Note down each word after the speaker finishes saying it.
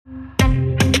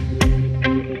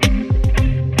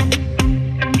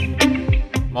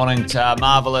Morning to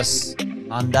marvellous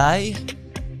Monday.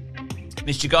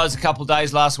 Missed you guys a couple of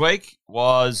days last week.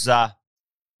 Was out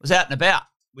and about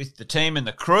with the team and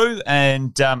the crew,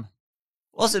 and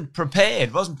wasn't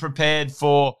prepared. Wasn't prepared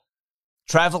for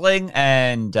travelling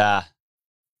and the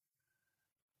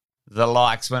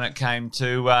likes when it came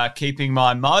to keeping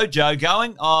my mojo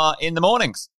going in the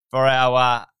mornings for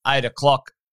our 8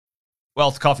 o'clock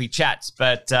Wealth Coffee chats.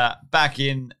 But back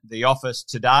in the office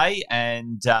today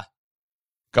and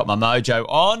got my mojo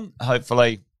on.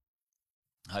 Hopefully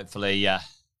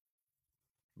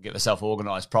get myself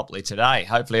organised properly today.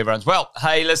 Hopefully everyone's well.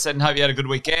 Hey, listen, hope you had a good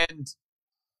weekend.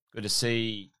 Good to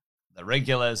see the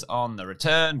regulars on the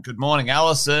return. Good morning,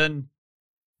 Alison.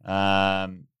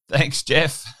 Thanks,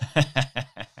 Jeff.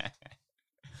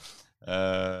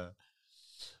 I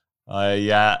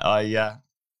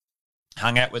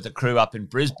hung out with the crew up in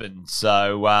Brisbane,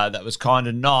 so that was kind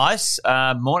of nice.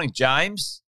 Morning,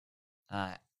 James.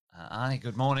 Arnie,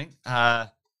 good morning.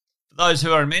 For those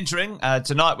who are mentoring,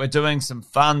 tonight we're doing some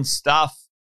fun stuff.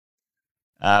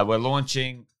 We're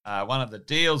launching one of the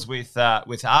deals with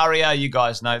Aria. You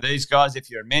guys know these guys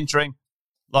if you're mentoring.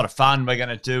 A lot of fun. We're going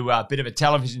to do a bit of a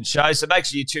television show, so make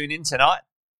sure you tune in tonight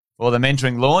for the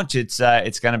mentoring launch. It's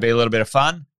going to be a little bit of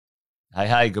fun.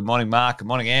 Hey, good morning, Mark. Good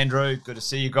morning, Andrew. Good to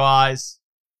see you guys.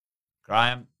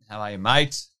 Graham, how are you,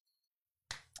 mate?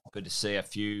 Good to see a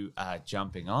few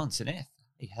jumping on. Sineth,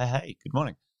 hey, good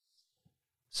morning.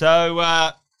 So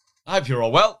I hope you're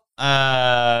all well.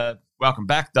 Welcome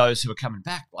back, those who are coming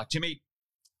back, like Jimmy.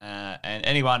 And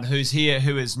anyone who's here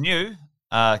who is new,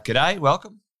 g'day,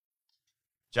 welcome.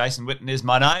 Jason Whitten is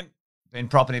my name. Been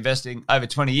property investing over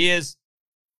 20 years.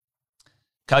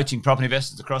 Coaching property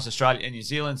investors across Australia and New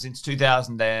Zealand since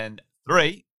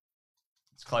 2003.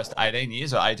 It's close to 18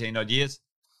 years or 18-odd years.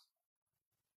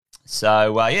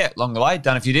 So, along the way,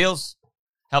 done a few deals,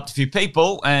 helped a few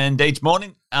people, and each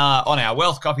morning on our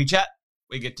Wealth Coffee Chat,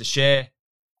 we get to share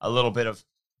a little bit of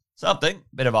something,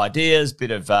 bit of ideas, bit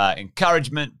of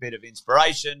encouragement, bit of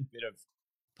inspiration, bit of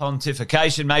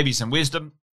pontification, maybe some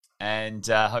wisdom, and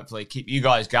hopefully keep you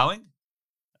guys going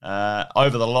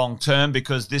over the long term,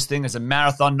 because this thing is a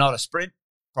marathon, not a sprint.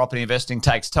 Property investing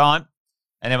takes time,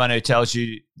 and anyone who tells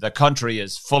you the contrary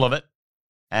is full of it.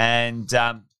 And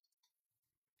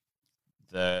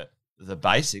the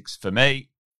basics for me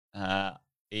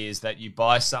is that you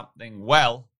buy something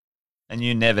well and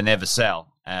you never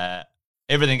sell.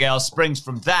 Everything else springs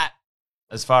from that,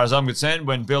 as far as I'm concerned,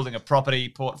 when building a property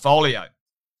portfolio.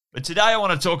 But today I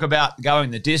want to talk about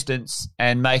going the distance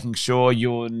and making sure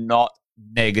you're not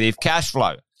negative cash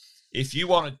flow. If you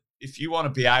want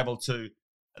to be able to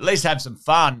at least have some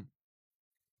fun,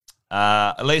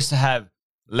 at least have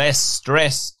less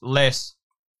stress, less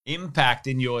impact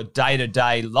in your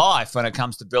day-to-day life when it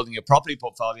comes to building your property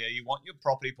portfolio, you want your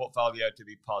property portfolio to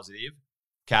be positive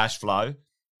cash flow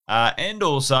and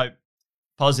also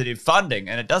positive funding.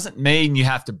 And it doesn't mean you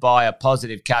have to buy a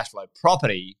positive cash flow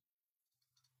property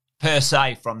per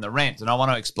se from the rent. And I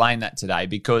want to explain that today,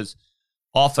 because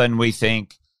often we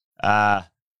think, I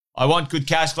want good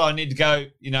cash flow. I need to go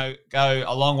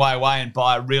a long way away and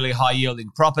buy a really high yielding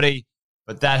property.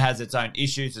 But that has its own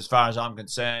issues. As far as I'm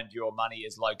concerned, your money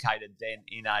is located then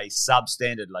in a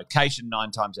substandard location 9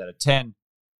 times out of 10.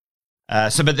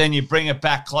 But then you bring it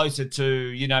back closer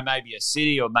to, maybe a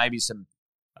city or maybe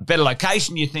a better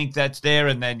location you think that's there,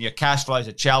 and then your cash flow is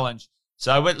a challenge.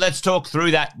 So let's talk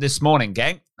through that this morning,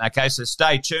 gang. Okay, so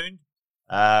stay tuned.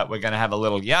 We're going to have a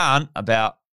little yarn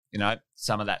about,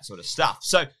 some of that sort of stuff.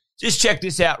 So just check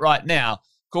this out right now.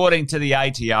 According to the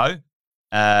ATO,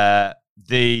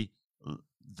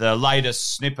 the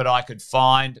latest snippet I could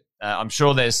find, I'm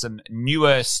sure there's some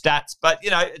newer stats, but,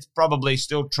 it's probably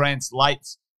still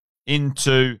translates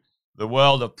into the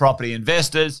world of property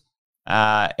investors,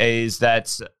 is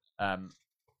that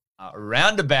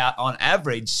around about, on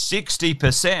average,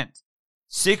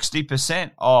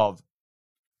 60% of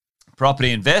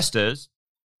property investors,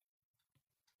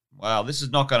 well, this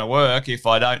is not going to work if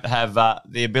I don't have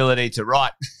the ability to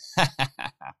write.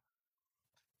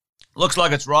 Looks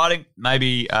like it's writing.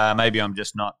 Maybe I'm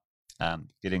just not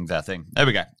getting that thing. There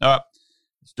we go. All right.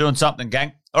 It's doing something,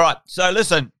 gang. All right. So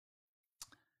listen,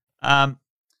 around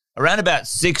about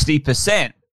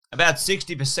 60%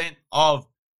 of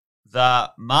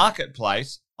the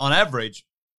marketplace on average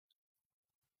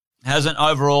has an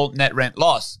overall net rent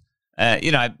loss.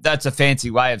 That's a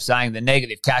fancy way of saying the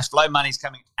negative cash flow. Money's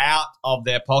coming out of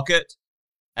their pocket,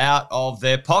 out of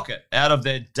their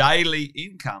daily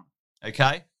income,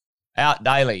 okay? Out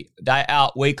daily,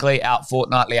 out weekly, out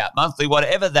fortnightly, out monthly,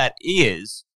 whatever that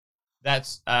is,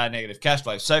 that's negative cash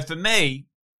flow. So for me,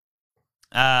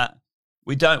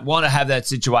 we don't want to have that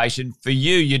situation. For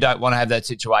you, you don't want to have that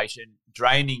situation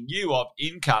draining you of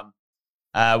income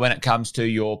when it comes to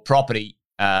your property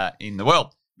in the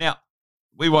world. Now,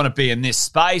 we want to be in this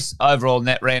space, overall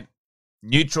net rent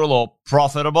neutral or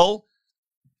profitable,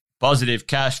 positive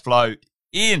cash flow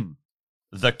in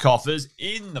the coffers,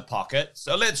 in the pocket.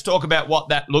 So let's talk about what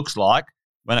that looks like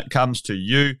when it comes to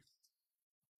you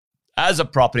as a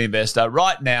property investor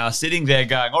right now, sitting there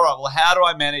going, all right, well, how do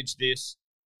I manage this?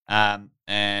 And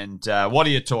what are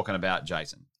you talking about,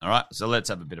 Jason? All right, so let's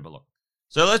have a bit of a look.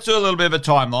 So let's do a little bit of a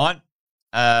timeline.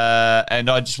 And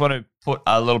I just want to put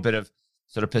a little bit of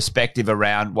sort of perspective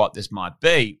around what this might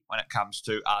be when it comes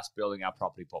to us building our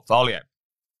property portfolio.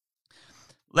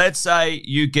 Let's say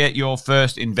you get your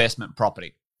first investment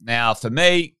property. Now, for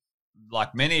me,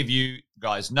 like many of you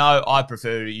guys know, I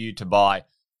prefer you to buy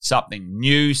something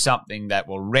new, something that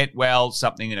will rent well,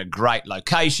 something in a great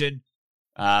location,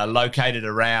 located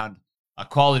around a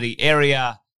quality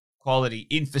area, quality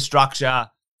infrastructure,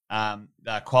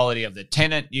 the quality of the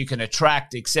tenant you can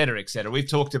attract, et cetera, et cetera. We've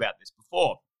talked about this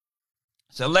before.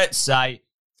 So let's say,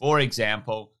 for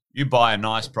example, you buy a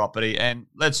nice property and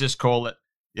let's just call it,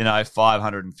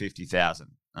 $550,000.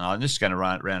 I'm just going to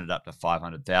round it up to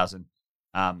 $500,000,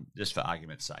 just for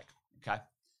argument's sake. Okay.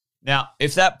 Now,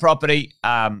 if that property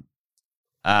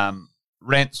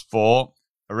rents for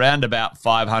around about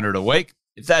 $500 a week,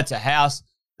 if that's a house,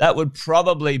 that would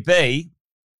probably be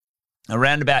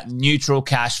around about neutral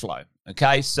cash flow.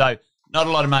 Okay, so not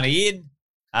a lot of money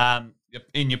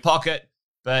in your pocket,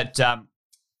 but not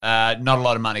a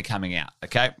lot of money coming out.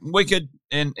 Okay, we could,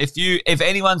 and if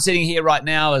anyone sitting here right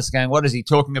now is going, what is he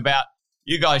talking about?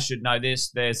 You guys should know this.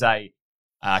 There's a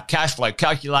cash flow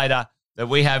calculator that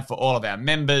we have for all of our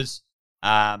members,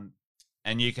 and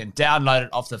you can download it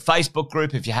off the Facebook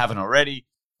group if you haven't already.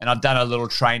 And I've done a little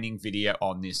training video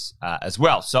on this as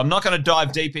well. So I'm not going to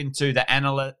dive deep into the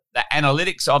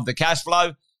analytics of the cash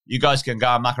flow. You guys can go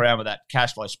and muck around with that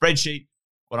cash flow spreadsheet.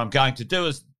 What I'm going to do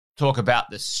is talk about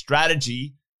the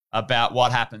strategy about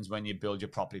what happens when you build your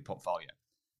property portfolio.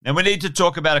 Now, we need to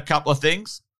talk about a couple of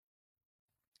things.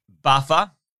 Buffer.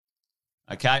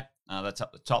 Okay, that's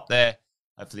up the top there.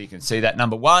 Hopefully you can see that.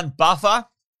 Number one, buffer.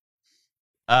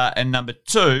 And number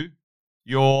two,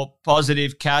 your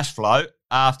positive cash flow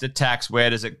after tax. Where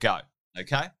does it go?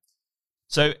 Okay.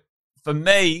 So for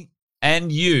me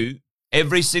and you,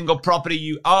 every single property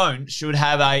you own should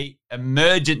have a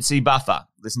emergency buffer.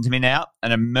 Listen to me now.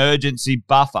 An emergency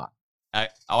buffer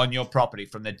on your property.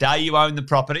 From the day you own the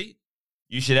property,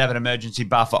 you should have an emergency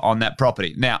buffer on that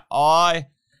property. Now,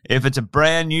 if it's a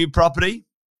brand new property,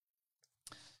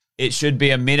 it should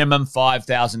be a minimum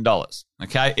 $5,000.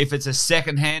 Okay. If it's a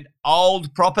secondhand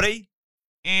old property,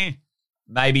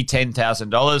 maybe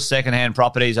 $10,000. Secondhand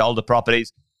properties, older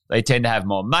properties, they tend to have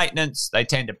more maintenance. They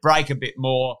tend to break a bit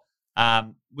more,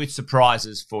 with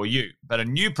surprises for you. But a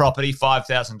new property,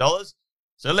 $5,000.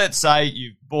 So let's say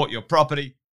you've bought your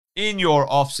property in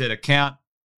your offset account,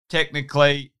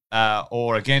 technically,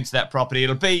 or against that property.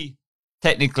 It'll be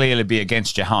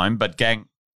against your home, but gang,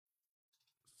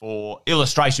 for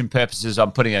illustration purposes,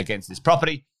 I'm putting it against this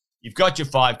property. You've got your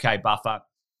 5K buffer.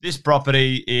 This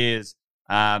property is,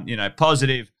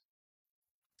 positive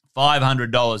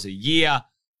 $500 a year,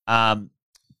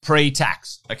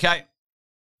 pre-tax. Okay.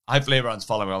 Hopefully everyone's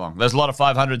following along. There's a lot of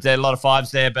 500s there, a lot of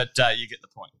fives there, but you get the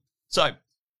point. So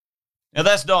now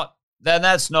that's not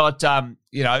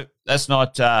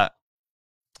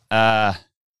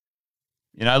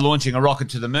launching a rocket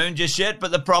to the moon just yet,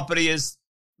 but the property is,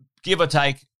 give or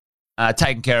take,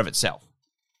 taking care of itself.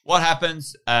 What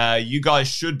happens? You guys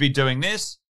should be doing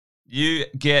this. You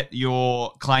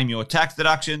claim your tax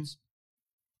deductions,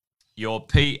 your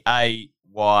PAYG.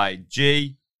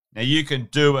 Now you can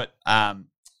do it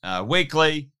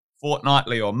weekly,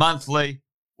 fortnightly, or monthly,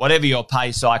 whatever your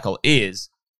pay cycle is.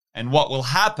 And what will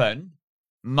happen,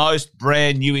 most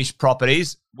brand newish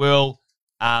properties will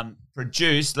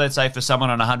produce, let's say for someone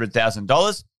on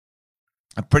 $100,000,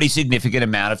 a pretty significant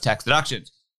amount of tax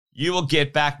deductions. You will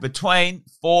get back between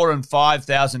 $4,000 and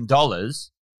 $5,000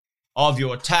 of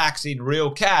your tax in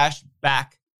real cash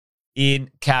back in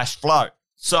cash flow.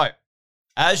 So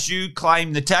as you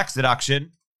claim the tax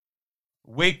deduction,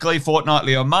 weekly,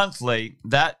 fortnightly, or monthly,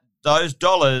 those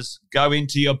dollars go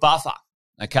into your buffer.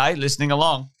 Okay, listening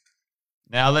along.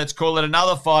 Now let's call it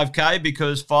another 5K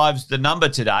because 5's the number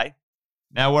today.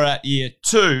 Now we're at year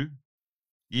two.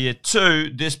 Year two,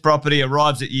 this property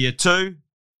arrives at year two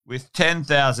with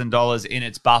 $10,000 in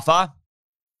its buffer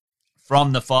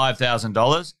from the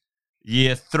 $5,000.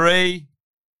 Year three,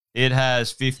 it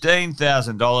has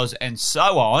 $15,000 and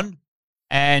so on.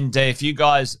 And if you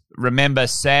guys remember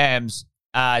Sam's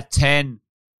a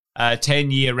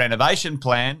 10-year renovation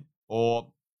plan,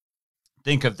 or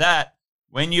think of that,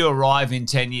 when you arrive in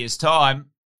 10 years' time,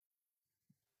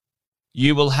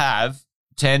 you will have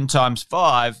 10 times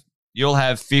 5, you'll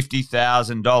have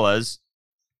 $50,000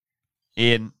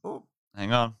 in,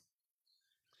 hang on.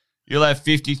 You'll have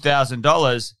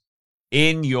 $50,000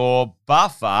 in your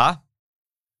buffer.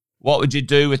 What would you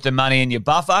do with the money in your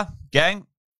buffer, gang?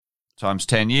 Times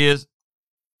 10 years.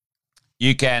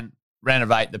 You can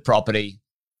renovate the property,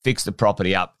 fix the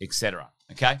property up, etc.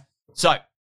 Okay? So,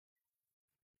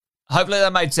 hopefully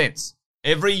that made sense.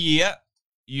 Every year,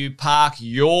 you park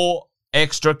your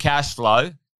extra cash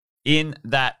flow in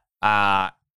that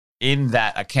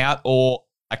account, or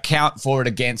account for it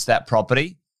against that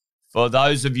property. For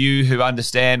those of you who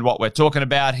understand what we're talking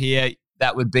about here,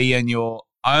 that would be in your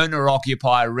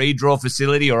owner-occupier redraw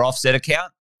facility or offset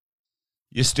account.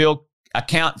 You still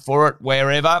account for it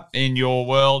wherever in your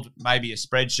world, maybe a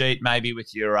spreadsheet, maybe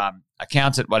with your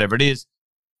accountant, whatever it is.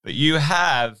 But you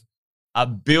have a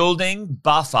building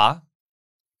buffer,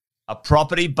 a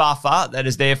property buffer that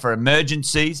is there for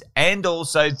emergencies and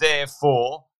also there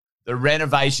for the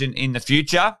renovation in the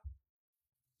future.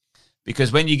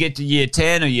 Because when you get to year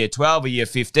 10 or year 12 or year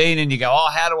 15 and you go, oh,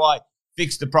 how do I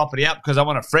fix the property up because I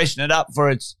want to freshen it up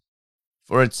for its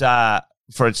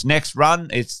next run,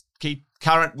 it's keep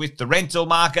current with the rental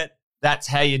market, that's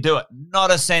how you do it.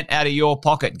 Not a cent out of your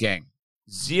pocket, gang.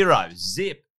 Zero,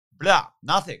 zip, blah,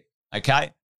 nothing,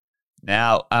 okay?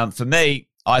 Now, for me,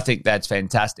 I think that's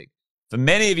fantastic. For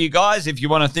many of you guys, if you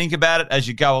want to think about it as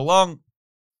you go along,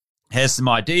 here's some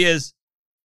ideas.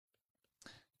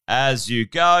 As you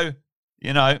go,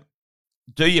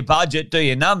 do your budget, do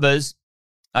your numbers,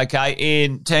 okay?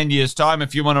 In 10 years' time,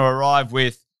 if you want to arrive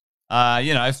with,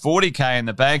 $40K in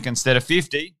the bank instead of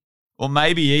 50, or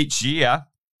maybe each year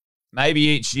from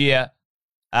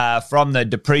the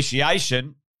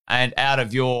depreciation and out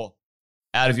of your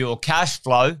cash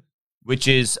flow, which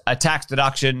is a tax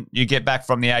deduction you get back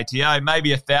from the ATO, maybe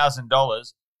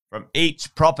 $1,000 from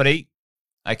each property,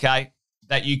 okay,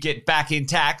 that you get back in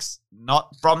tax,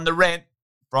 not from the rent,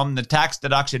 from the tax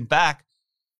deduction back.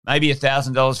 Maybe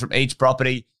 $1,000 from each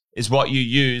property is what you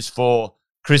use for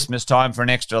Christmas time for an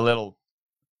extra little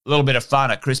bit of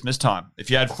fun at Christmas time. If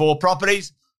you had 4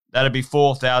 properties, that'd be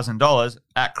 $4,000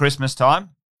 at Christmas time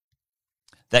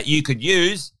that you could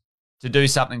use to do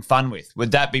something fun with.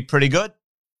 Would that be pretty good?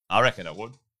 I reckon it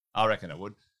would.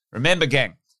 Remember,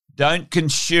 gang, don't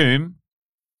consume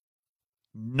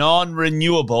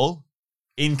non-renewable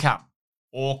income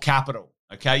or capital.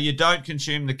 Okay, you don't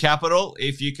consume the capital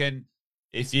if you can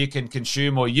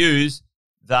consume or use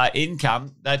the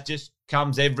income that just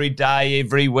comes every day,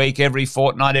 every week, every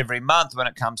fortnight, every month when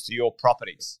it comes to your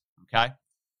properties. Okay.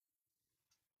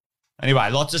 Anyway,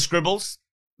 lots of scribbles,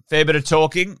 fair bit of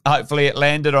talking. Hopefully it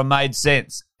landed or made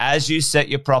sense. As you set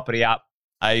your property up,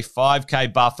 a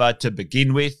 5K buffer to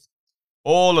begin with,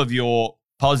 all of your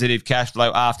positive cash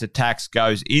flow after tax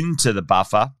goes into the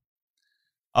buffer.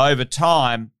 Over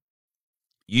time,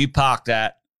 you park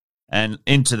that and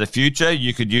into the future,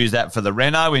 you could use that for the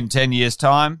reno in 10 years'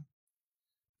 time.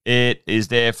 It is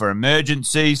there for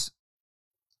emergencies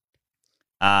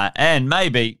and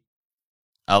maybe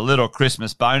a little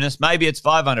Christmas bonus. Maybe it's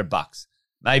 $500.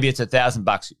 Maybe it's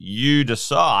 $1,000. You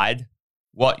decide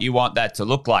what you want that to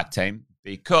look like, team,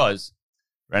 because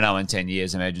reno in 10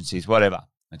 years, emergencies, whatever.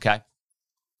 Okay.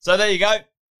 So there you go.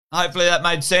 Hopefully that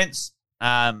made sense.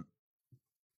 Let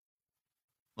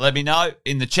me know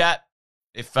in the chat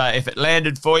if it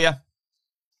landed for you,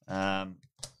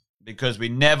 because we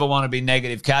never want to be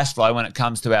negative cash flow when it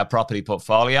comes to our property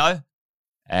portfolio.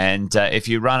 And if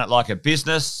you run it like a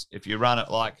business, if you run it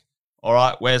like, all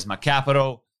right, where's my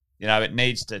capital? It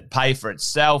needs to pay for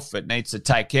itself. It needs to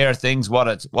take care of things. What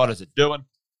is it doing?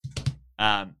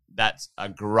 That's a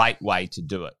great way to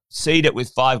do it. Seed it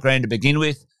with $5,000 to begin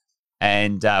with,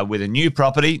 and with a new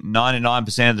property,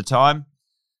 99% of the time,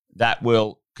 that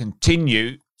will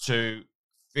continue to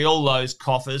fill those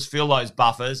coffers, fill those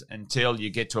buffers until you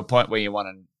get to a point where you want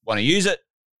to use it,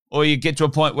 or you get to a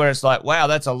point where it's like, wow,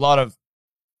 that's a lot of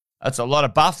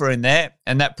buffer in there,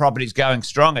 and that property's going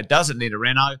strong. It doesn't need a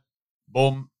reno.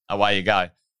 Boom, away you go.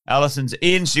 Allison's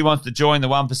in. She wants to join the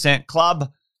 1%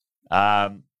 club.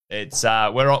 It's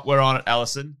we're on it,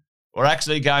 Allison. We're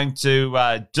actually going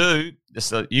to do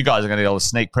this. You guys are going to get a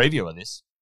sneak preview of this.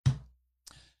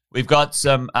 We've got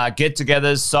some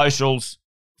get-togethers, socials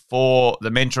for the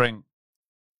mentoring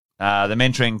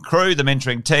crew, the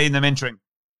mentoring team, the mentoring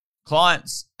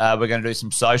clients. We're going to do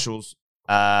some socials.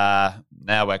 Now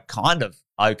we're kind of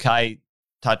okay,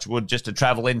 touch wood, just to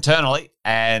travel internally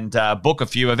and book a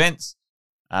few events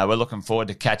We're looking forward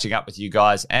to catching up with you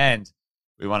guys, and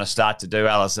we want to start to do,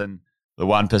 Alison, the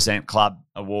 1% Club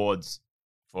Awards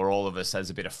for all of us as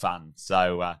a bit of fun.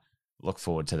 So look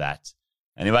forward to that.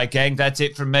 Anyway, gang, that's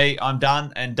it from me. I'm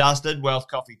done and dusted. Wealth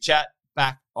Coffee Chat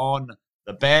back on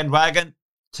the bandwagon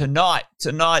tonight,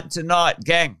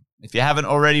 gang. If you haven't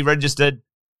already registered,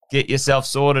 get yourself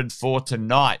sorted for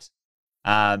tonight.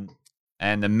 And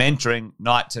the mentoring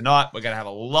night tonight, we're going to have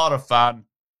a lot of fun.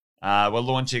 We're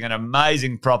launching an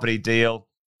amazing property deal,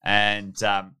 and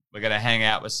we're going to hang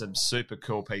out with some super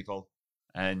cool people.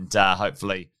 And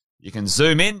hopefully you can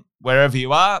zoom in wherever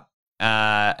you are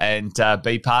and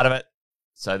be part of it.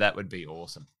 So that would be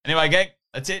awesome. Anyway, gang,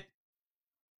 that's it.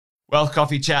 Wealth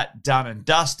Coffee Chat done and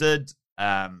dusted.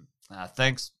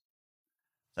 Thanks,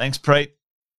 Preet.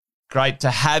 Great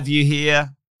to have you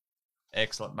here.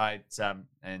 Excellent, mate.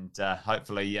 And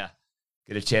hopefully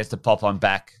get a chance to pop on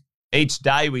back. Each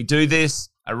day we do this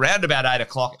around about 8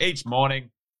 o'clock each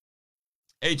morning.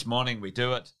 Each morning we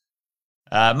do it,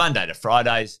 Monday to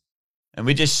Fridays. And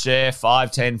we just share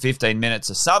 5, 10, 15 minutes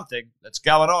of something that's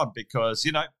going on because,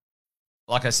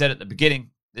 like I said at the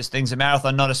beginning, this thing's a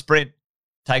marathon, not a sprint.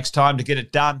 Takes time to get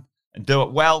it done and do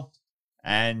it well.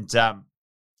 And,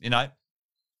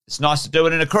 it's nice to do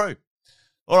it in a crew.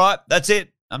 All right, that's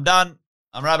it. I'm done.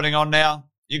 I'm rabbiting on now.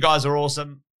 You guys are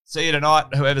awesome. See you tonight,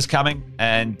 whoever's coming.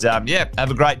 And,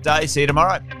 have a great day. See you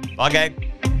tomorrow. Bye, gang.